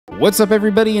What's up,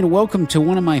 everybody, and welcome to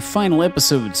one of my final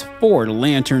episodes for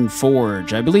Lantern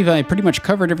Forge. I believe I pretty much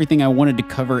covered everything I wanted to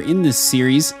cover in this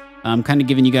series. I'm kind of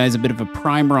giving you guys a bit of a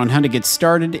primer on how to get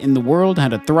started in the world, how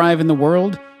to thrive in the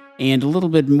world, and a little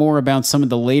bit more about some of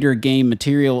the later game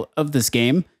material of this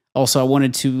game. Also, I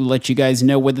wanted to let you guys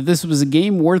know whether this was a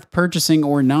game worth purchasing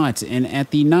or not, and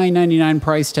at the $9.99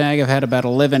 price tag, I've had about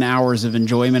 11 hours of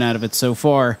enjoyment out of it so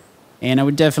far. And I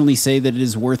would definitely say that it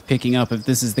is worth picking up if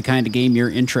this is the kind of game you're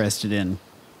interested in.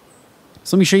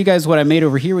 So let me show you guys what I made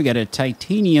over here. We got a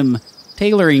titanium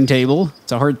tailoring table.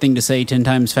 It's a hard thing to say 10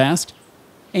 times fast.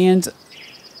 And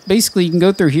basically you can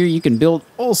go through here, you can build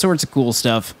all sorts of cool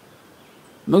stuff.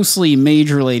 Mostly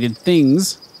mage-related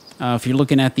things. If you're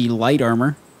looking at the light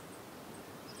armor.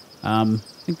 I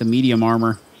think the medium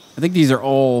armor. I think these are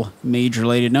all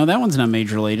mage-related. No, that one's not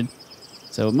mage-related.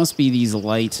 So it must be these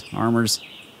light armors.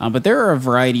 But there are a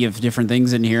variety of different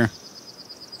things in here.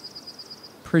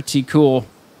 Pretty cool.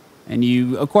 And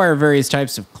you acquire various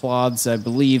types of cloths, I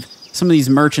believe. Some of these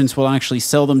merchants will actually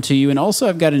sell them to you. And also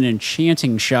I've got an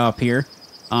enchanting shop here.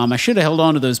 I should have held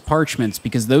on to those parchments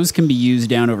because those can be used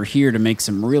down over here to make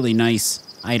some really nice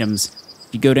items.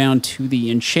 If you go down to the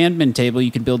enchantment table,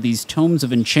 you can build these tomes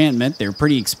of enchantment. They're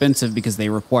pretty expensive because they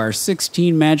require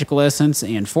 16 magical essence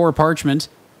and 4 parchment.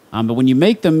 But when you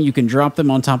make them, you can drop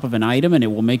them on top of an item, and it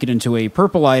will make it into a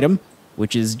purple item,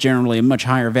 which is generally a much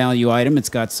higher value item. It's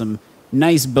got some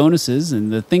nice bonuses,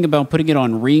 and the thing about putting it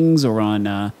on rings or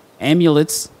on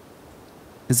amulets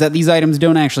is that these items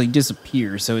don't actually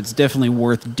disappear, so it's definitely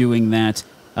worth doing that.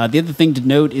 The other thing to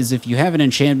note is if you have an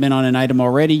enchantment on an item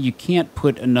already, you can't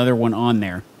put another one on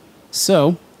there.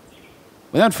 So,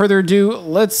 without further ado,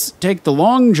 let's take the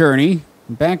long journey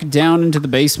back down into the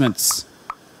basements.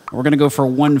 We're going to go for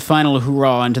one final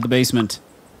hoorah into the basement.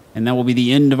 And that will be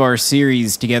the end of our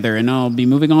series together, and I'll be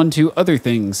moving on to other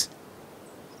things.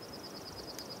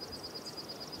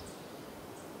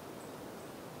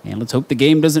 And let's hope the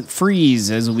game doesn't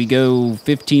freeze as we go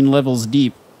 15 levels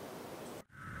deep.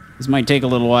 This might take a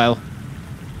little while.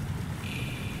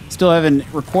 Still haven't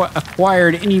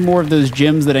acquired any more of those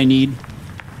gems that I need.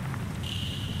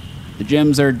 The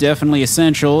gems are definitely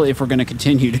essential if we're going to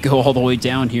continue to go all the way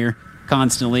down here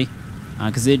constantly,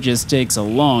 because it just takes a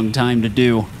long time to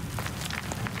do.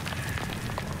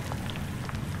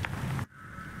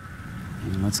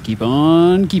 And let's keep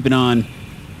on keeping on.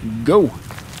 Go.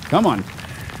 Come on.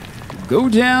 Go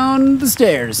down the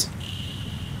stairs.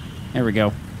 There we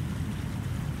go.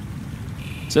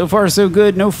 So far, so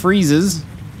good. No freezes.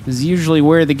 Because usually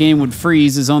where the game would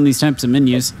freeze is on these types of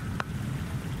menus.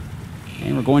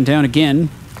 And we're going down again.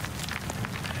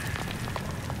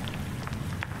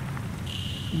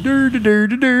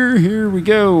 Here we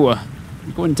go.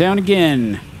 We're going down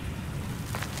again.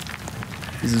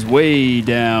 This is way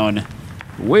down.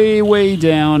 Way, way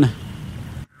down.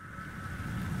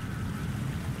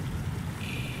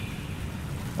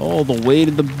 All the way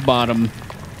to the bottom.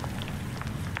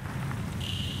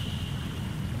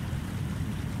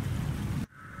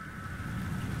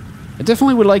 I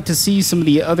definitely would like to see some of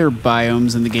the other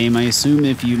biomes in the game. I assume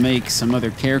if you make some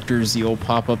other characters, you'll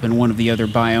pop up in one of the other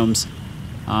biomes.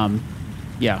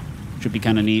 Yeah, should be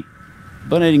kind of neat.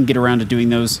 But I didn't get around to doing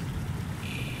those.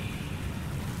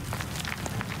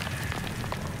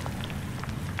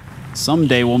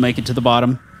 Someday we'll make it to the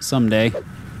bottom. Someday.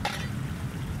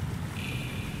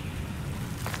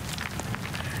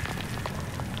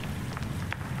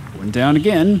 Going down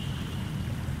again.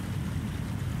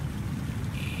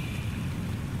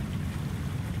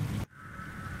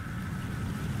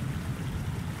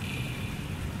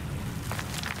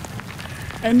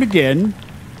 And again.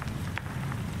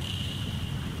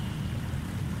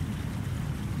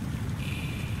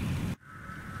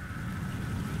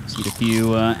 See a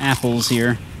few apples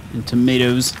here and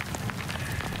tomatoes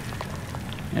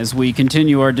as we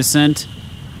continue our descent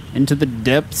into the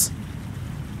depths.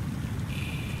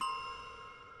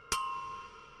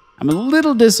 I'm a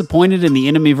little disappointed in the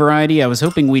enemy variety. I was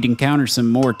hoping we'd encounter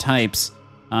some more types.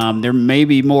 There may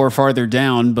be more farther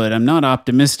down, but I'm not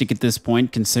optimistic at this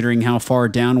point, considering how far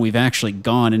down we've actually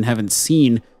gone and haven't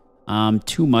seen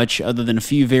too much other than a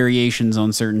few variations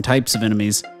on certain types of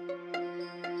enemies.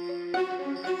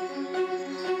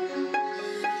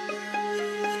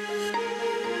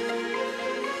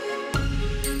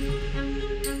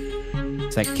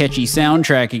 It's that catchy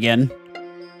soundtrack again.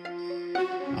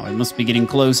 Oh, it must be getting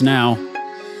close now.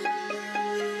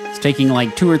 It's taking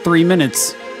like 2 or 3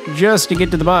 minutes just to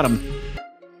get to the bottom.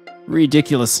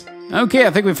 Ridiculous. Okay, I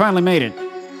think we finally made it.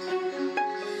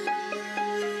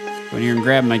 Go in here and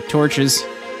grab my torches.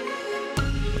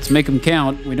 Let's make them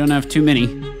count. We don't have too many.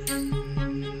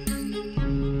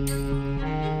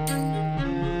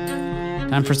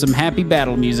 Time for some happy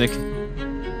battle music.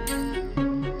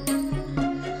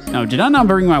 Oh, did I not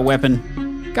bring my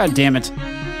weapon? God damn it.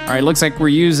 All right, looks like we're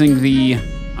using the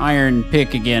iron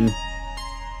pick again.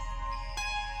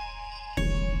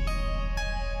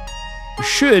 We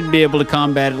should be able to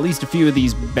combat at least a few of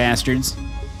these bastards. Can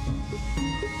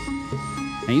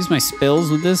I use my spells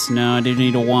with this? No, I do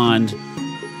need a wand.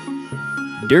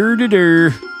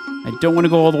 Dur-dur-dur. I don't want to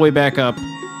go all the way back up.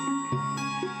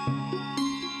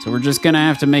 So we're just gonna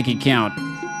have to make it count.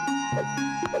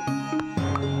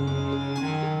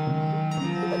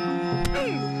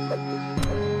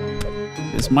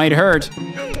 This might hurt.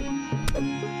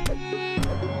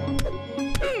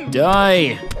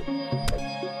 Die!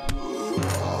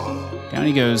 Down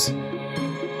he goes.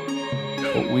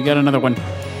 Oh, we got another one.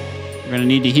 We're gonna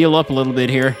need to heal up a little bit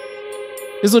here.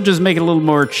 This will just make it a little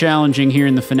more challenging here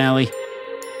in the finale.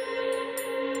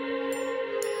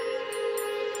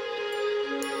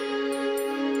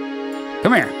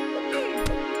 Come here.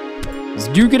 Let's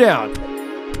duke it out.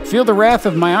 Feel the wrath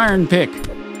of my iron pick.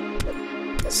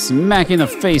 Smack you in the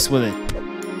face with it.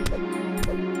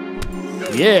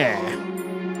 Yeah.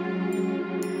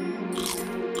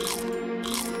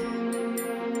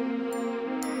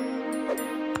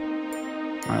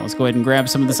 All right, let's go ahead and grab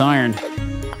some of this iron.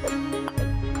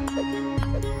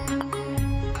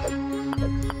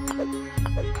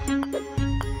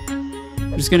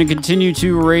 I'm just gonna continue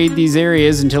to raid these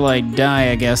areas until I die,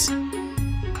 I guess.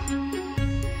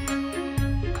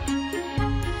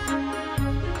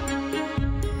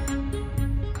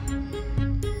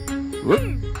 Whoop.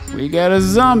 We got a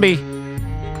zombie.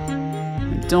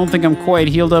 I don't think I'm quite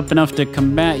healed up enough to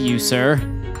combat you, sir.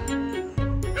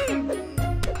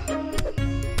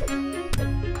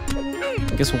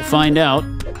 I guess we'll find out.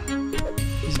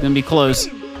 He's gonna be close.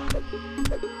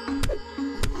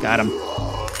 Got him.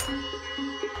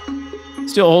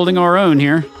 Still holding our own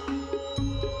here.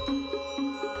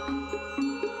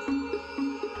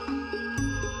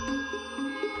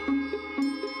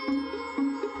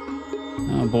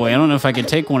 Oh boy, I don't know if I could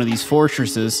take one of these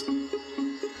fortresses.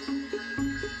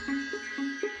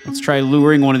 Let's try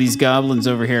luring one of these goblins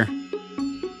over here.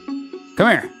 Come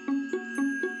here.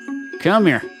 Come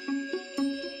here.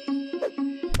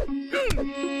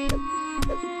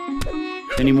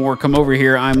 If any more come over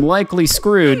here, I'm likely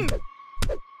screwed.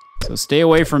 So stay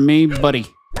away from me, buddy.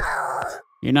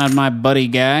 You're not my buddy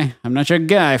guy. I'm not your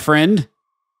guy, friend.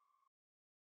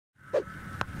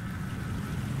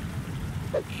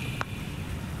 Let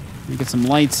me get some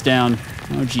lights down.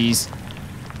 Oh, geez.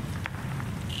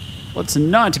 Let's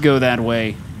not go that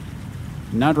way.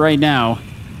 Not right now.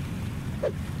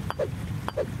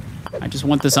 I just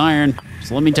want this iron.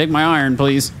 So let me take my iron,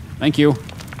 please. Thank you.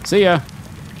 See ya.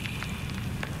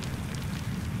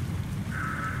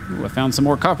 Ooh, I found some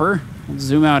more copper. Let's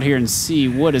zoom out here and see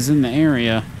what is in the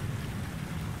area.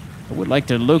 I would like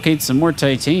to locate some more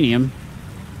titanium.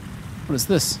 What is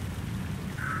this?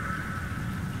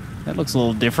 That looks a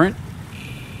little different.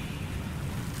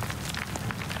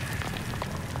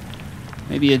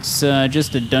 Maybe it's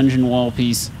just a dungeon wall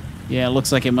piece. Yeah, it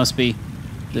looks like it must be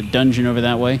the dungeon over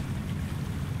that way.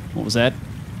 What was that?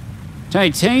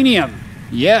 Titanium!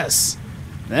 Yes!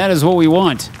 That is what we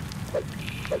want.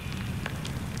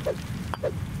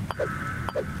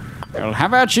 Well, how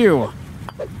about you?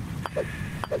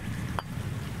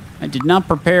 I did not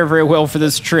prepare very well for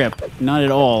this trip. Not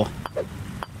at all.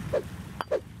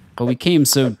 But we came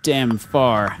so damn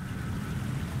far.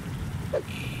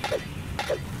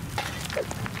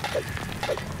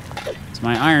 So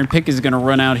my iron pick is going to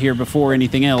run out here before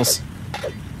anything else.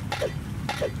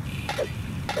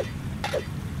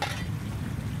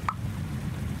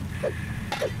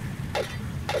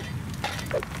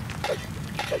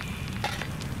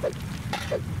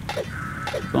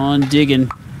 Keep on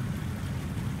digging.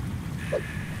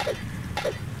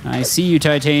 I see you,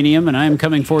 Titanium, and I am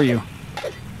coming for you.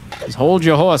 Just hold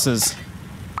your horses.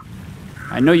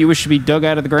 I know you wish to be dug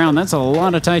out of the ground. That's a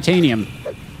lot of titanium.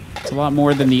 It's a lot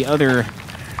more than the other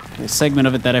little segment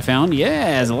of it that I found.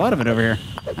 Yeah, there's a lot of it over here.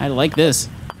 I like this.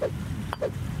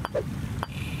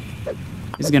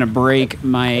 This is gonna break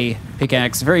my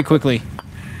pickaxe very quickly.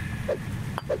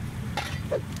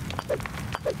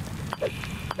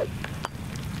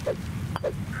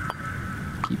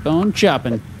 Keep on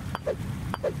chopping.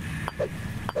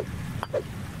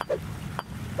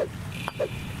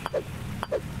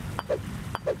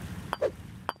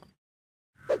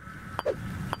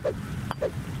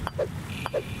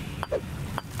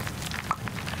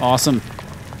 Awesome.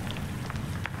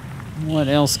 What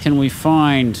else can we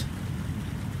find?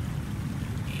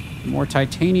 More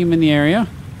titanium in the area.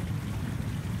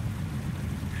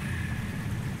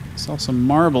 Saw some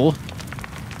marble.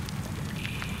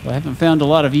 Well, I haven't found a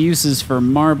lot of uses for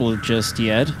marble just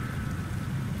yet.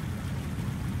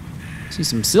 See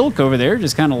some silk over there,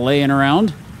 just kind of laying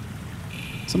around.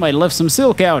 Somebody left some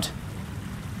silk out.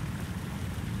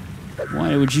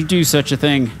 Why would you do such a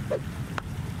thing?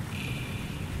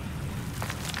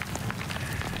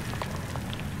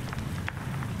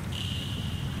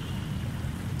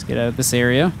 Let's get out of this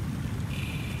area.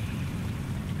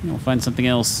 We'll find something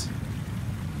else.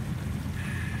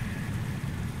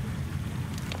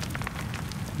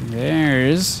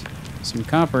 There's some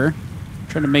copper.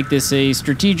 Trying to make this a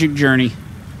strategic journey.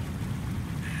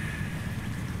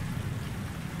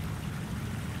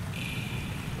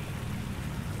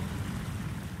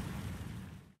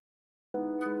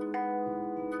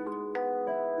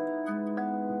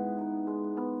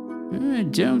 I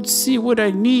don't see what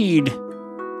I need.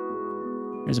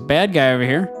 There's a bad guy over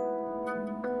here.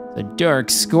 The Dark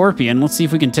Scorpion. Let's see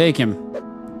if we can take him.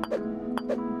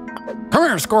 Come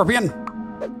here, Scorpion.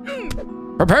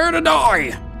 Prepare to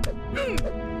die.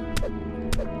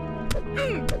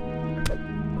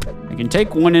 I can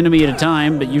take one enemy at a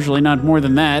time, but usually not more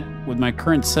than that with my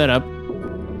current setup.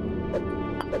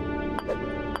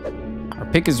 Our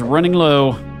pick is running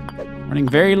low. Running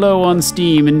very low on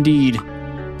steam indeed.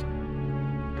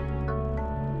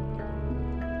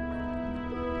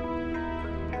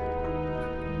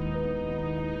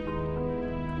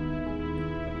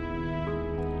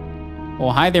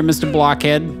 Oh, hi there, Mr.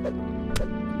 Blockhead.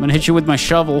 I'm gonna hit you with my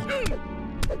shovel.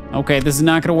 Okay, this is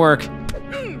not gonna work.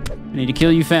 I need to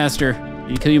kill you faster. I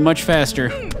need to kill you much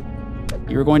faster.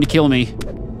 You were going to kill me.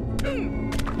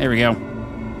 There we go.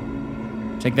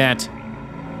 Take that.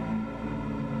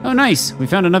 Oh, nice. We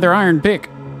found another iron pick.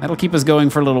 That'll keep us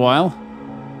going for a little while.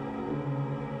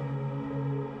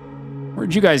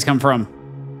 Where'd you guys come from?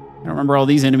 I don't remember all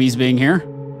these enemies being here.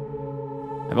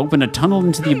 I've opened a tunnel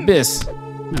into the abyss.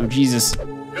 Oh, Jesus.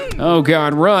 Oh,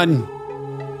 God, run.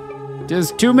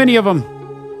 There's too many of them.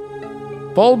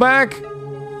 Fall back.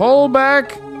 Fall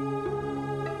back.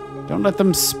 Don't let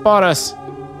them spot us.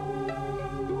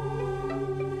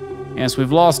 Yes,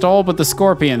 we've lost all but the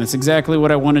Scorpion. That's exactly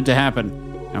what I wanted to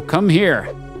happen. Now come here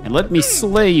and let me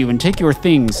slay you and take your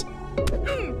things.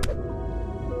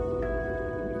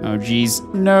 Oh, geez.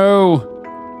 No.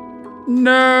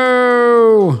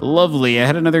 No. Lovely. I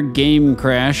had another game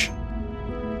crash.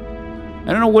 I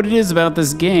don't know what it is about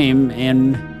this game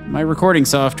and my recording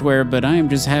software, but I am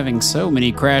just having so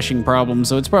many crashing problems,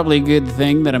 so it's probably a good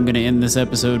thing that I'm going to end this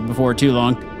episode before too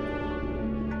long.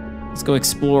 Let's go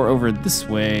explore over this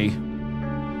way.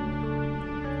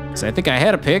 So I think I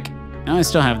had a pick. Now I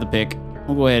still have the pick.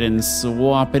 We'll go ahead and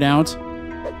swap it out.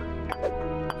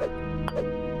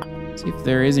 See if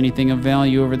there is anything of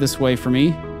value over this way for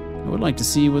me. I would like to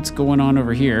see what's going on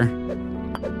over here.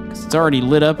 It's already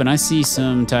lit up, and I see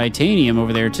some titanium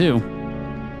over there, too.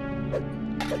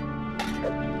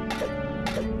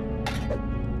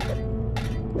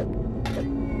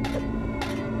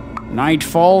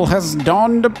 Nightfall has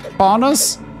dawned upon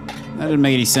us? That didn't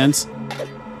make any sense.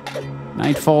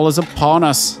 Nightfall is upon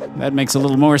us. That makes a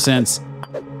little more sense.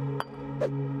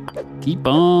 Keep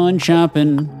on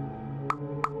chopping.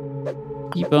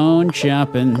 Keep on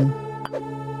chopping.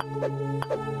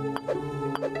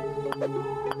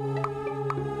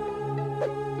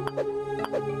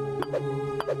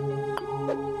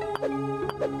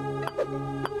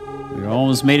 We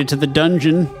almost made it to the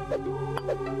dungeon.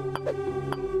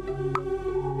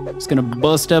 Just gonna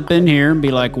bust up in here and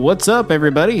be like, what's up,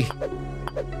 everybody?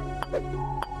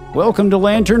 Welcome to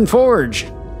Lantern Forge.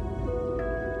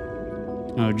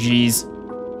 Oh, geez.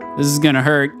 This is gonna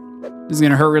hurt. This is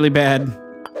gonna hurt really bad.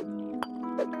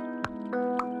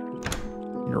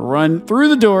 Gonna run through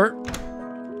the door.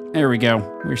 There we go.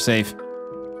 We're safe.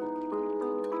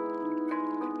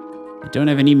 I don't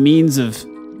have any means of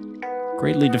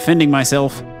greatly defending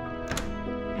myself.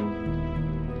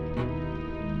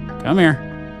 Come here.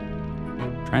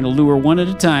 Trying to lure one at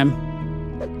a time.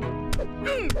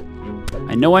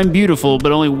 I know I'm beautiful,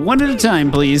 but only one at a time,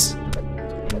 please.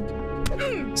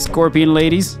 Scorpion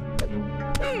ladies.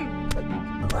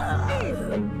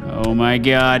 Oh my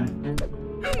God.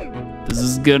 This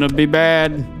is gonna be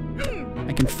bad.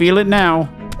 I can feel it now.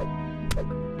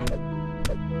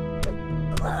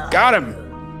 Got him.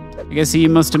 I guess he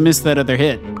must have missed that other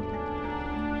hit.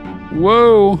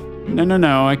 Whoa. No, no,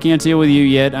 no. I can't deal with you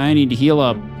yet. I need to heal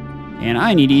up. And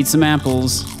I need to eat some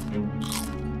apples.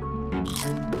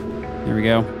 There we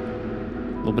go.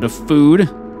 A little bit of food.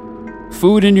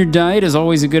 Food in your diet is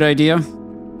always a good idea.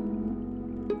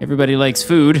 Everybody likes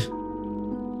food.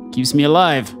 Keeps me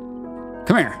alive.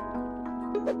 Come here.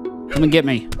 Come and get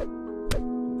me.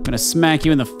 I'm gonna smack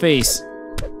you in the face.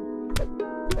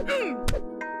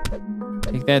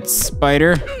 Take that,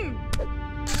 spider.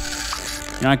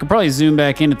 You know, I could probably zoom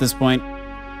back in at this point.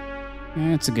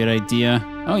 That's a good idea.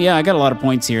 Oh yeah, I got a lot of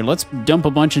points here. Let's dump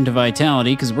a bunch into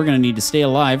vitality, because we're gonna need to stay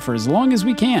alive for as long as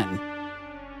we can.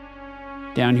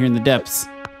 Down here in the depths.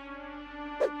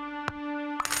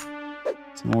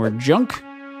 Some more junk.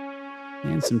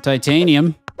 And some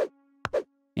titanium.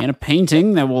 And a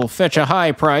painting that will fetch a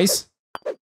high price.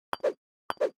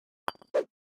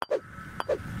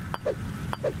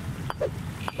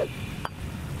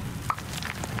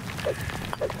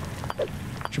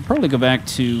 Should probably go back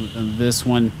to this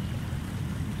one,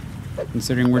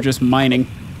 considering we're just mining.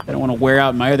 I don't want to wear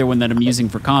out my other one that I'm using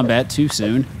for combat too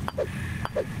soon.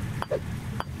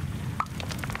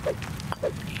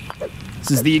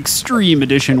 This is the extreme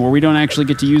edition where we don't actually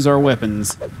get to use our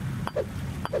weapons.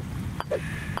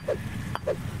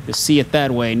 Just see it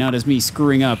that way, not as me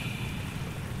screwing up.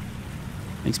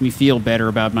 Makes me feel better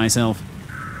about myself.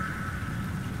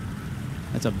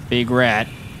 That's a big rat.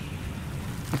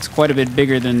 It's quite a bit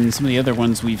bigger than some of the other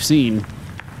ones we've seen.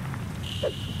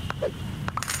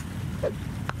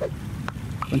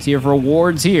 Plenty of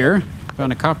rewards here.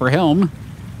 Found a copper helm.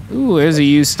 Ooh, there's a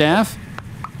used staff.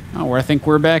 Oh, I think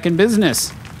we're back in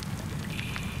business.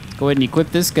 Let's go ahead and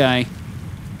equip this guy.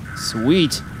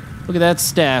 Sweet. Look at that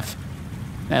staff.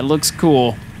 That looks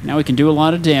cool. Now we can do a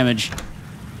lot of damage.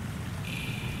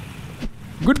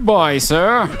 Goodbye,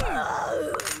 sir.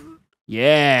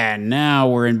 Yeah, now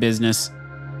we're in business.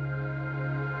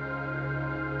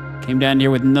 Came down here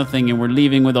with nothing, and we're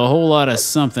leaving with a whole lot of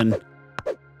something.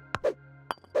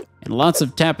 And lots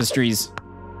of tapestries.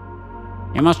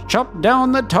 You must chop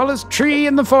down the tallest tree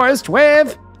in the forest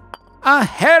with a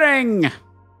herring!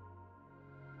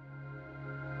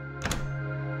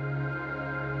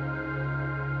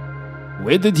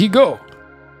 Where did he go?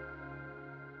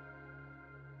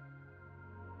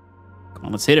 Come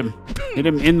on, let's hit him. Hit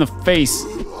him in the face.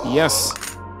 Yes.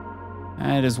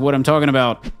 That is what I'm talking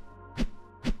about.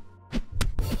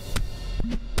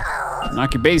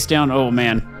 Knock your base down. Oh,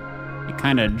 man. It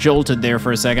kind of jolted there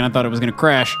for a second. I thought it was going to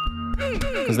crash.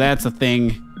 Because that's a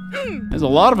thing. There's a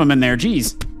lot of them in there.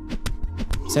 Jeez.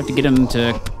 Just have to get them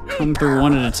to come through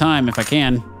one at a time if I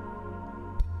can.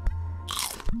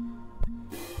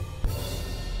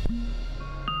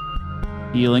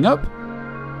 Healing up.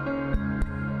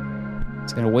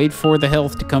 Just gotta wait for the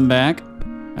health to come back.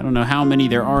 I don't know how many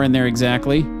there are in there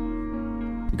exactly.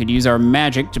 We could use our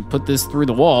magic to put this through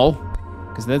the wall,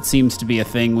 because that seems to be a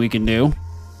thing we can do.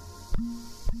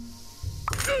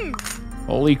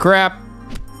 Holy crap.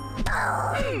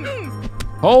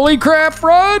 Holy crap,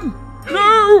 run!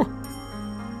 No!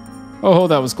 Oh,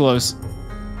 that was close.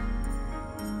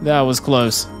 That was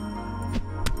close.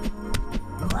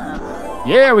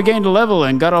 Yeah, we gained a level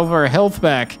and got all of our health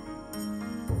back.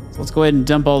 So let's go ahead and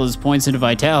dump all those points into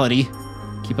vitality.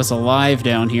 Keep us alive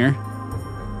down here.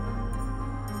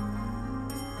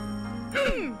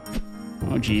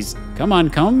 Oh, geez. Come on,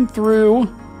 come through.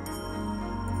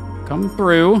 Come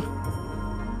through.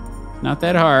 Not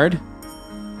that hard.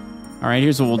 All right,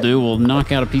 here's what we'll do. We'll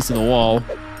knock out a piece of the wall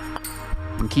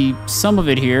and keep some of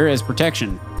it here as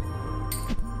protection.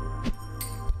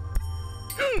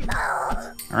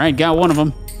 All right, got one of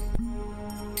them.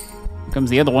 Here comes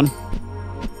the other one.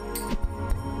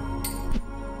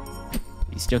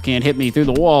 He still can't hit me through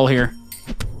the wall here.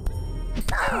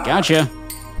 Gotcha.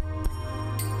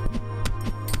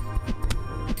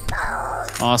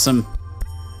 Awesome.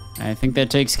 I think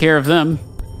that takes care of them.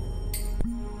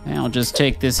 I'll just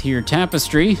take this here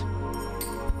tapestry.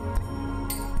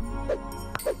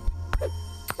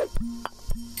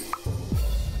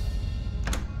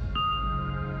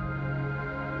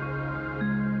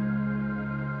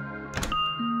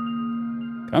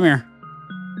 Come here.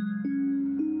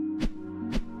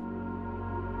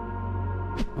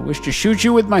 I wish to shoot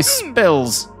you with my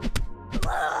spells.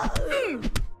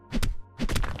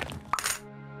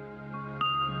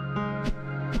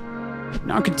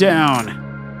 Knock it down.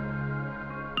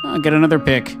 I'll get another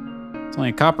pick. It's only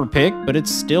a copper pick, but it's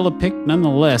still a pick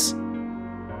nonetheless.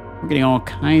 We're getting all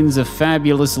kinds of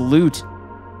fabulous loot.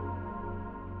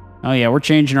 Oh yeah, we're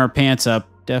changing our pants up,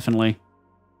 definitely.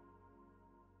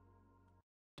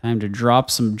 Time to drop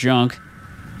some junk.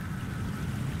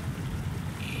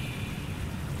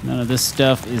 None of this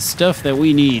stuff is stuff that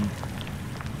we need.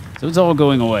 So it's all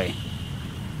going away.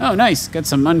 Oh, nice. Got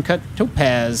some uncut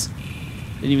topaz.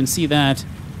 Didn't even see that.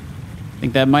 I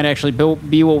think that might actually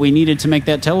be what we needed to make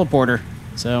that teleporter.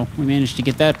 So we managed to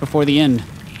get that before the end.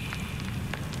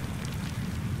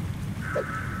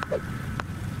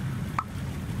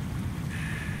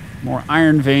 More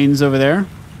iron veins over there.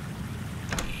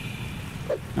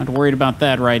 Not worried about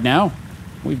that right now.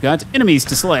 We've got enemies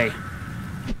to slay.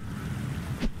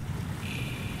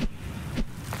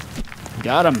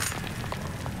 Got him.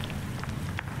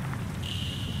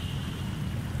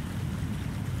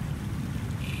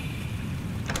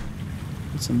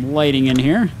 Some lighting in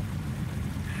here.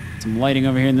 Some lighting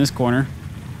over here in this corner.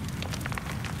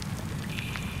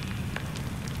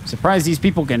 Surprised these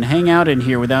people can hang out in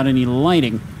here without any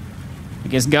lighting. I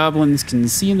guess goblins can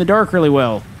see in the dark really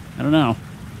well. I don't know.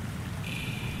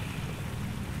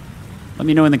 Let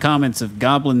me know in the comments if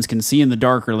goblins can see in the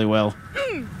dark really well.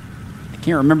 I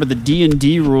can't remember the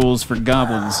D&D rules for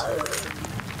goblins.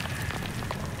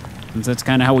 Since that's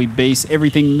kind of how we base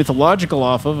everything mythological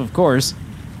off of course.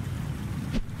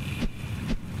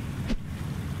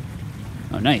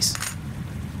 Oh, nice.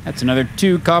 That's another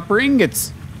 2 copper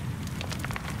ingots.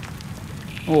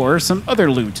 Or some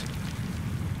other loot.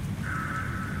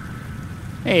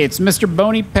 Hey, it's Mr.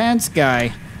 Bony Pants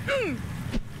Guy.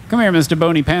 Come here, Mr.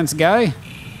 Bony Pants Guy.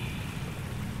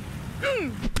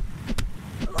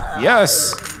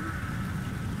 Yes.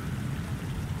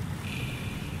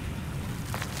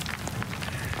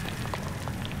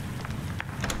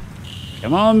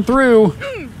 Come on through.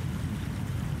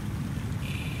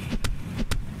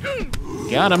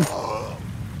 Got him.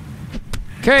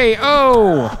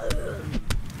 KO.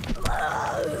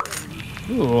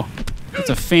 Ooh, that's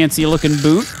a fancy looking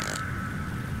boot.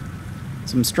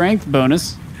 Some strength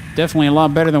bonus. Definitely a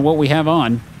lot better than what we have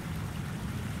on.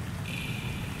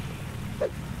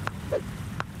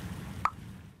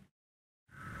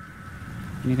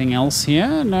 Anything else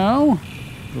here? No.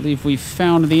 I believe we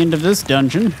found the end of this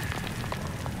dungeon.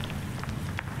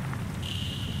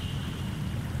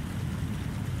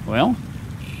 Well,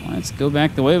 let's go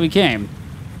back the way we came.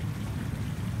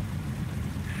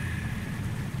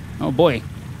 Oh boy.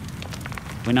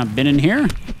 Have we not been in here?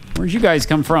 Where'd you guys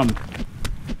come from?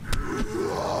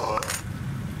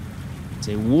 It's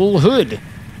a wool hood.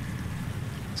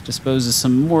 Let's dispose of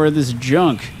some more of this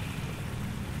junk.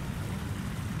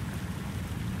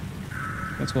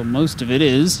 That's what most of it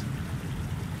is.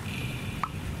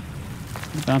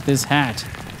 What about this hat?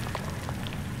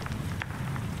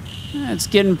 It's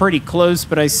getting pretty close,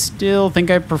 but I still think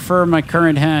I prefer my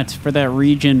current hat for that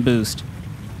regen boost.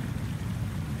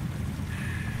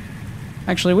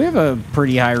 Actually, we have a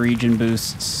pretty high regen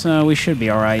boost, so we should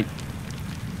be alright.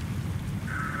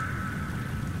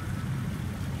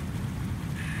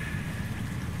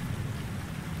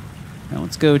 Now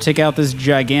let's go take out this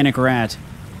gigantic rat.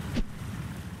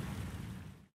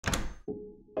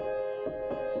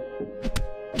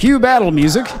 Cue battle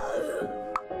music.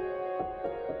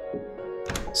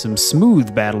 Some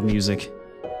smooth battle music.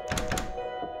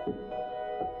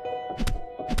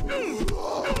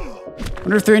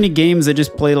 Wonder if there are any games that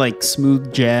just play like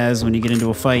smooth jazz when you get into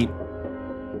a fight.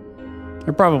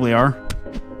 There probably are.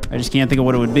 I just can't think of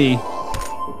what it would be.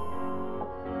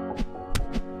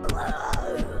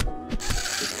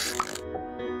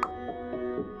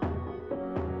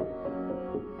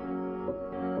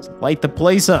 Let's light the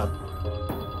place up.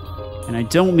 And I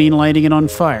don't mean lighting it on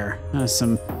fire.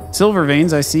 Some silver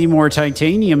veins. I see more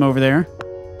titanium over there.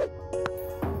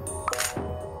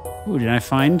 Ooh, did I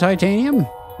find titanium?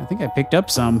 I think I picked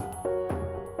up some.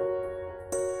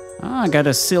 Ah, I got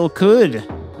a silk hood.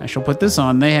 I shall put this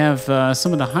on. They have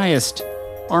some of the highest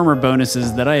armor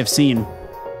bonuses that I have seen.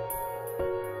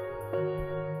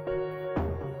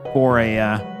 For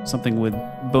a something with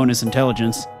bonus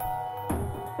intelligence.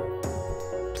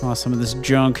 Toss some of this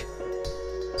junk.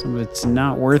 Some of it's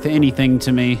not worth anything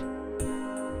to me.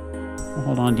 I'll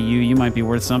hold on to you. You might be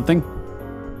worth something.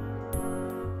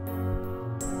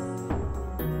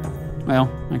 Well,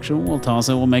 actually, we'll toss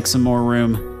it. We'll make some more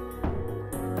room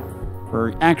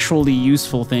for actually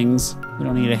useful things. We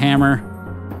don't need a hammer.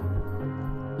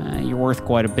 You're worth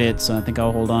quite a bit, so I think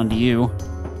I'll hold on to you.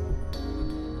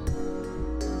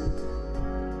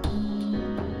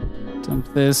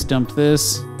 Dump this, dump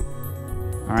this.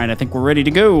 All right, I think we're ready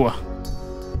to go.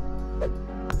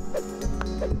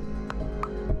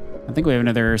 I think we have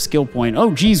another skill point.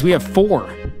 Oh, geez, we have 4.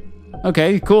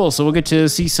 Okay, cool. So we'll get to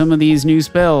see some of these new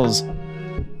spells.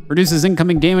 Reduces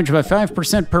incoming damage by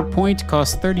 5% per point.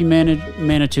 Costs 30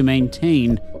 mana to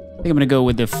maintain. I think I'm going to go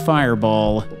with the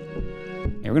Fireball.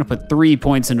 Yeah, we're going to put 3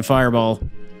 points into Fireball.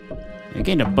 I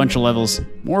gained a bunch of levels.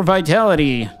 More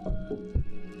Vitality.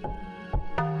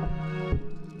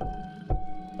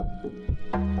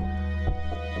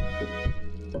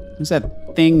 Who's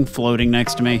that thing floating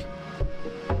next to me?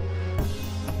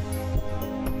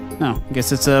 Oh, I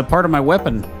guess it's a part of my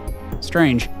weapon.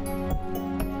 Strange.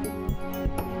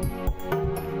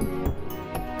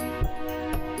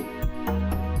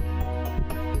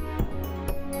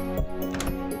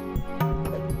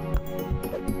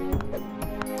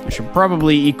 should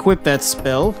probably equip that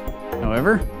spell,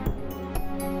 however,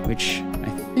 which I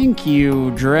think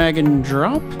you drag and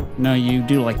drop? No, you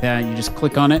do like that. You just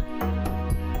click on it.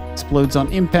 Explodes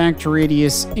on impact.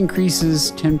 Radius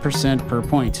increases 10% per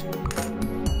point.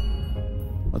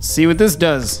 Let's see what this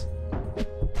does.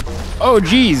 Oh,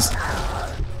 geez.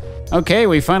 Okay,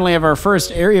 we finally have our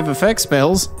first area of effect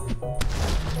spells.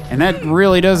 And that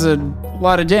really does a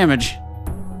lot of damage.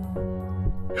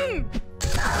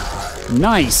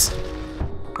 Nice.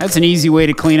 That's an easy way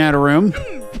to clean out a room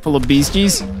full of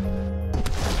beasties.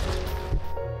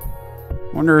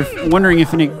 Wondering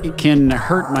if it can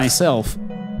hurt myself.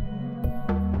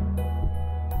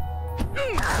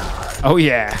 Oh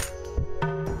yeah.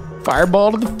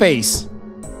 Fireball to the face.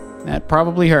 That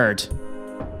probably hurt.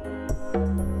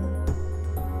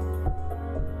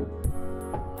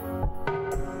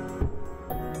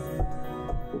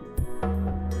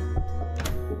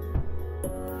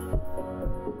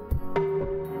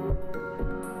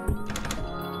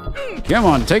 Come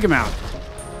on, take him out.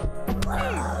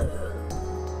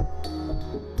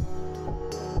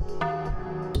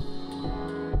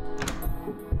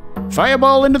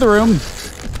 Fireball into the room.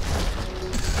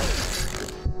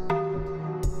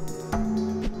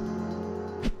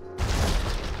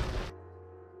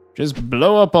 Just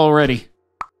blow up already.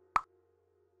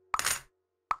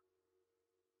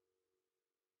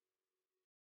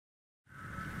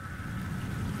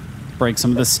 Break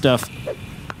some of this stuff.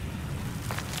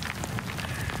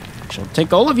 She'll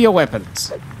take all of your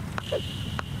weapons.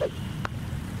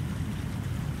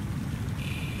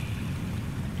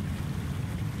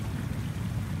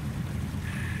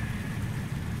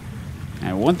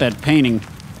 I want that painting.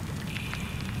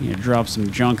 Need to drop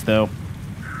some junk, though.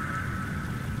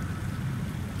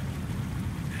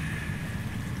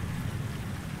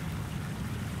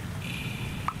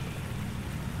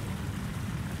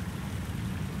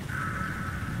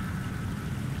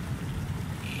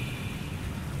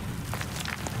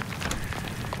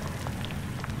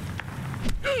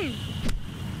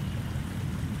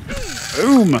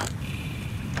 Boom!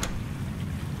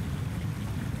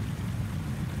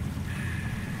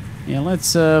 Yeah,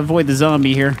 let's avoid the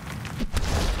zombie here.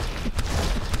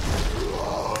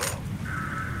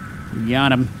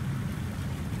 Got him.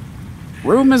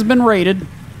 Room has been raided.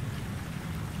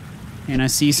 And I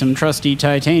see some trusty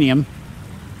titanium.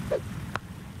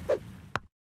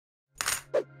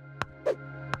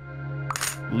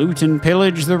 Loot and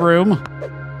pillage the room.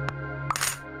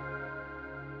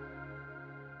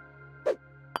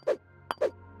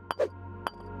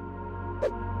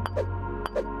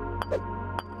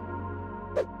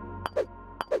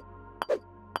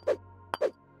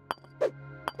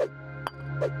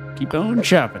 Keep on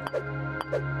chopping.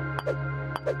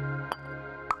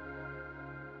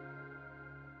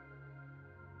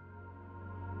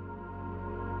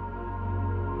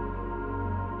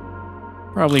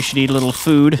 Probably should eat a little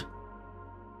food.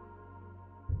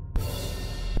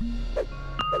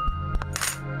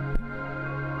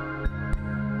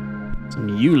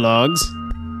 Some U-logs.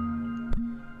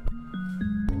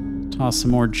 Toss some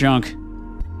more junk.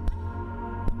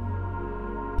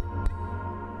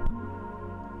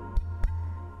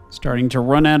 Starting to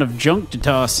run out of junk to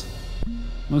toss.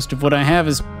 Most of what I have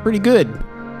is pretty good.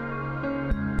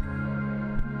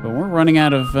 But we're running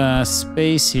out of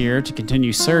space here to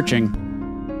continue searching.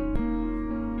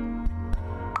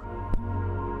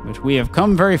 But we have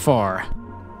come very far.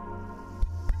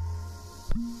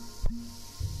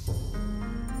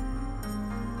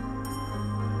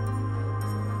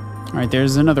 Alright,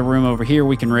 there's another room over here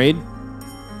we can raid.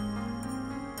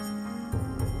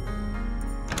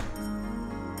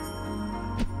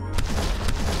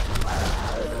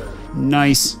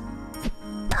 Nice.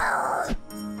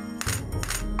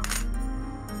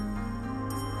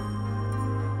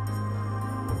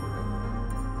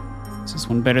 Is this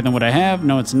one better than what I have?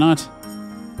 No, it's not.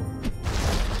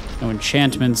 No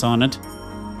enchantments on it.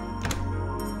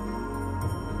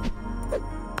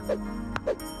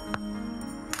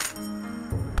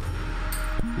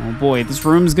 Oh boy, this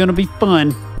room's gonna be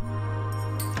fun.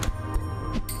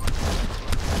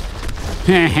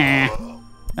 Haha.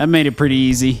 That made it pretty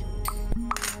easy.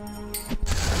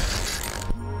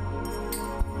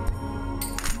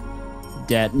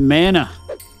 That mana.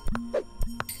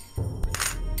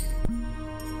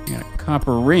 Got a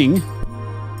copper ring.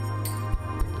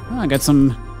 Oh, I got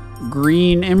some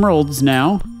green emeralds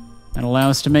now. That allow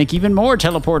us to make even more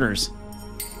teleporters.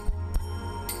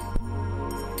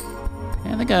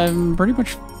 Yeah, I think I'm pretty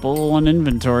much full on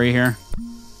inventory here.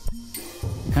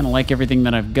 Kind of like everything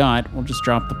that I've got. We'll just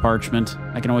drop the parchment.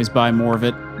 I can always buy more of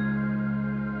it.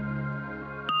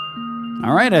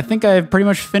 All right, I think I've pretty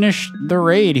much finished the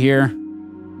raid here.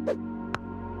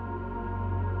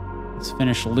 Let's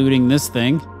finish looting this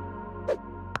thing.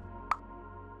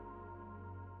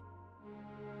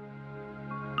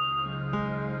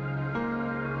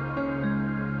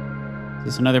 Is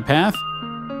this another path?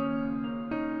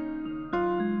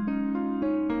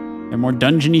 There more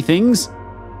dungeony things?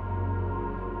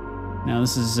 No,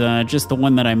 this is just the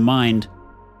one that I mined.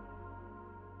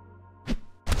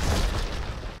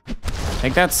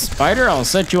 Take that, spider, I'll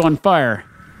set you on fire.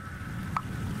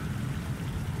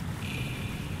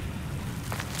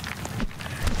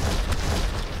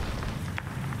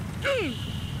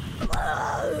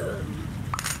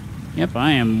 Yep,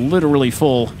 I am literally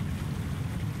full.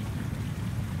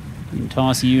 I can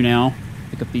toss you now.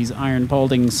 Pick up these iron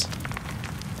pauldings.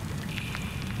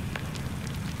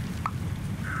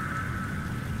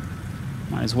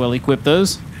 Might as well equip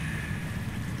those.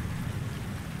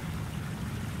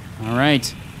 All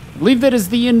right. I believe that is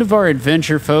the end of our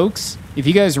adventure, folks. If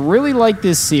you guys really like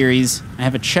this series, I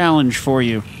have a challenge for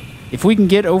you. If we can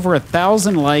get over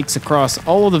 1,000 likes across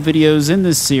all of the videos in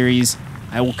this series,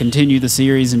 I will continue the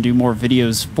series and do more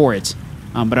videos for it.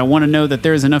 But I want to know that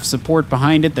there's enough support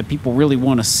behind it that people really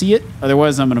want to see it.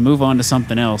 Otherwise, I'm going to move on to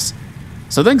something else.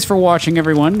 So thanks for watching,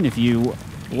 everyone. If you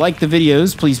like the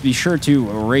videos, please be sure to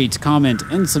rate, comment,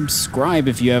 and subscribe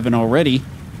if you haven't already.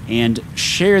 And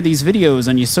share these videos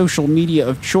on your social media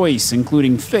of choice,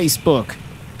 including Facebook,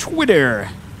 Twitter,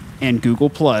 and Google+.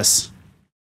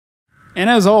 And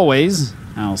as always,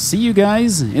 I'll see you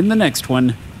guys in the next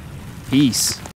one. Peace.